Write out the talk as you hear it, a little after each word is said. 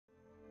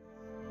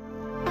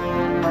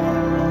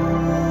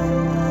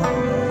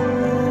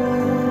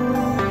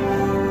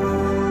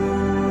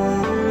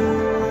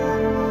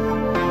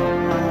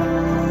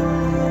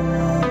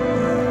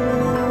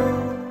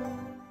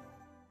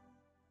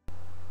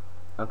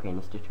Okay, in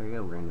this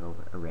tutorial we're going to go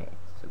over arrays.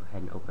 So go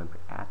ahead and open up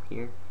your app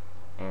here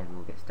and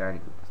we'll get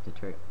started with this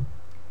tutorial.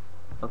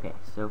 Okay,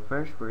 so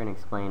first we're going to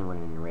explain what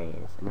an array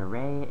is. An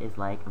array is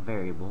like a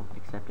variable,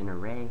 except an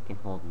array can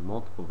hold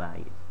multiple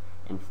values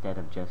instead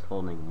of just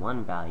holding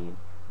one value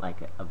like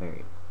a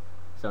variable.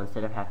 So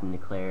instead of having to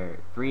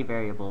declare 3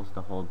 variables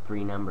to hold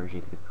 3 numbers,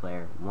 you could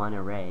declare one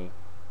array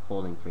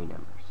holding 3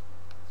 numbers.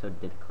 So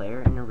to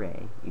declare an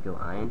array, you go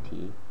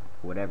int,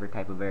 whatever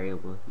type of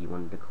variable you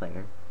want to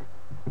declare,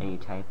 and you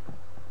type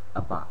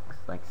a box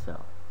like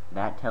so.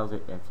 That tells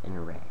it that's an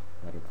array,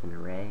 that it's an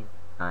array,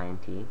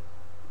 int,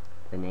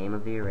 the name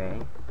of the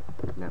array,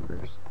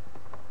 numbers,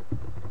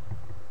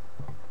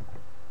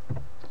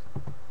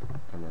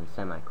 and then a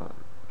semicolon.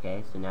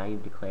 Okay, so now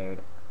you've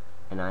declared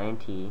an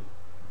int,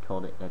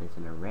 told it that it's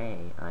an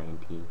array,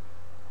 int,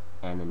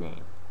 and the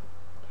name.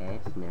 Okay,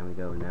 so now we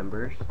go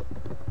numbers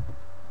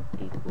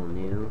equal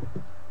new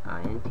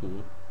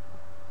int,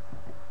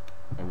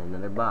 and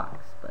another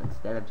box. But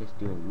instead of just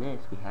doing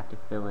this, we have to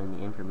fill in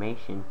the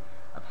information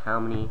of how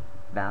many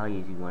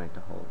values you want it to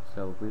hold.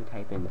 So if we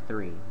type in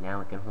 3,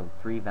 now it can hold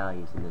 3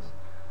 values in this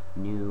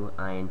new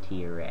int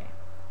array.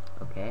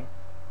 Okay,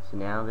 so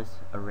now this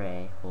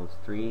array holds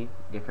 3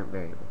 different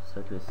variables.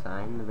 So to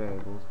assign the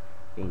variables,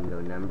 we can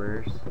go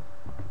numbers,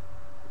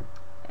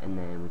 and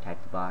then we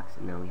type the box,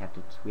 and then we have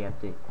to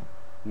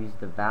use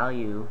the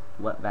value.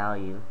 What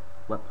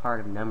part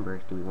of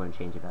numbers do we want to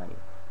change the value?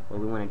 Well,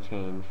 we want to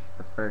change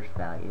the first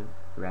value,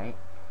 right?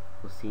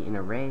 We'll see an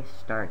array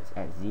starts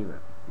at 0,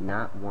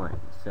 not 1.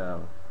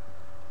 So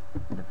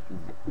the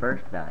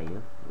first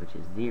value, which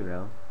is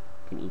 0,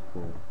 can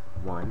equal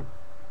 1,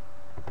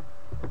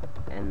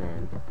 and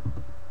then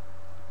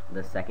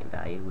the second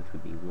value, which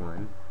would be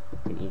 1,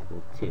 can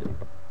equal 2.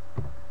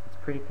 It's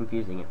pretty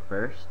confusing at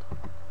first,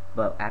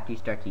 but after you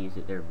start to use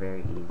it, they're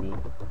very easy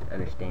to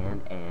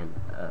understand and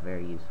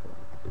very useful.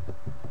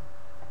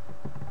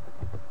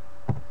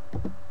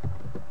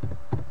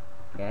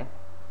 Okay,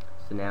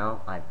 so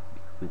now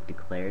we've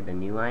declared a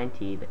new int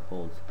that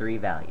holds 3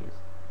 values.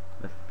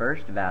 The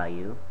first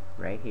value,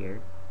 right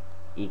here,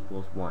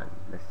 equals 1.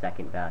 The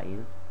second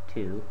value,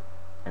 2,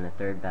 and the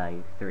third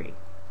value, 3.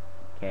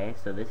 Okay,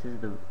 so this is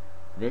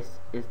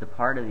the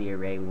part of the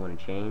array we want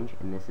to change,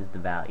 and this is the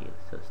value.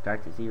 So it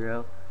starts at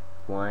 0,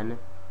 1,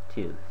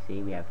 2.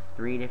 See, we have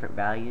 3 different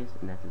values,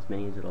 and that's as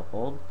many as it'll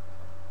hold.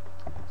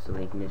 So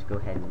we can just go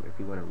ahead and, if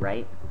you want to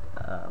write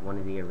one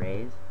of the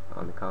arrays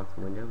on the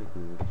console window, we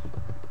can just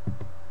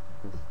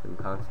system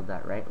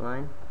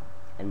console.writeLine,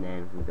 and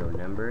then we go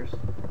numbers,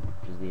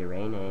 which is the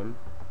array name,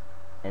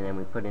 and then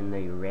we put in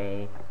the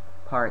array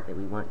part that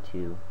we want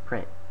to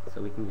print.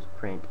 So we can just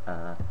print,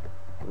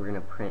 we're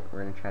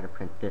gonna try to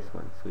print this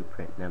one. So we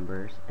print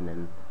numbers, and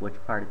then which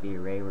part of the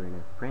array we're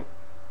gonna print,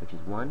 which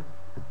is 1,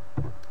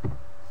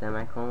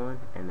 semicolon,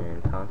 and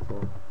then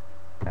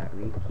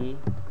console.read key,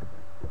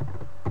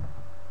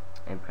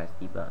 and press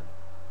debug.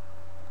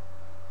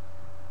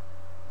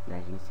 And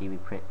as you can see, we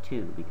print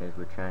 2 because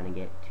we're trying to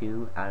get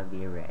 2 out of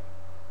the array.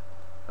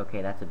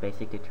 Okay, that's a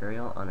basic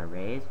tutorial on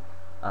arrays.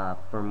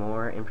 For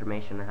more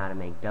information on how to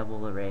make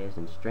double arrays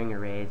and string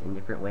arrays and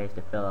different ways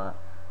to fill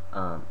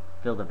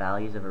the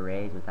values of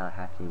arrays without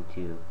having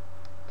to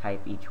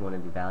type each one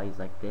of the values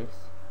like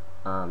this,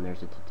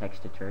 there's a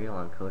text tutorial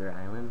on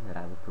Coderisland that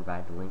I will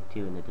provide the link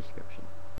to in the description.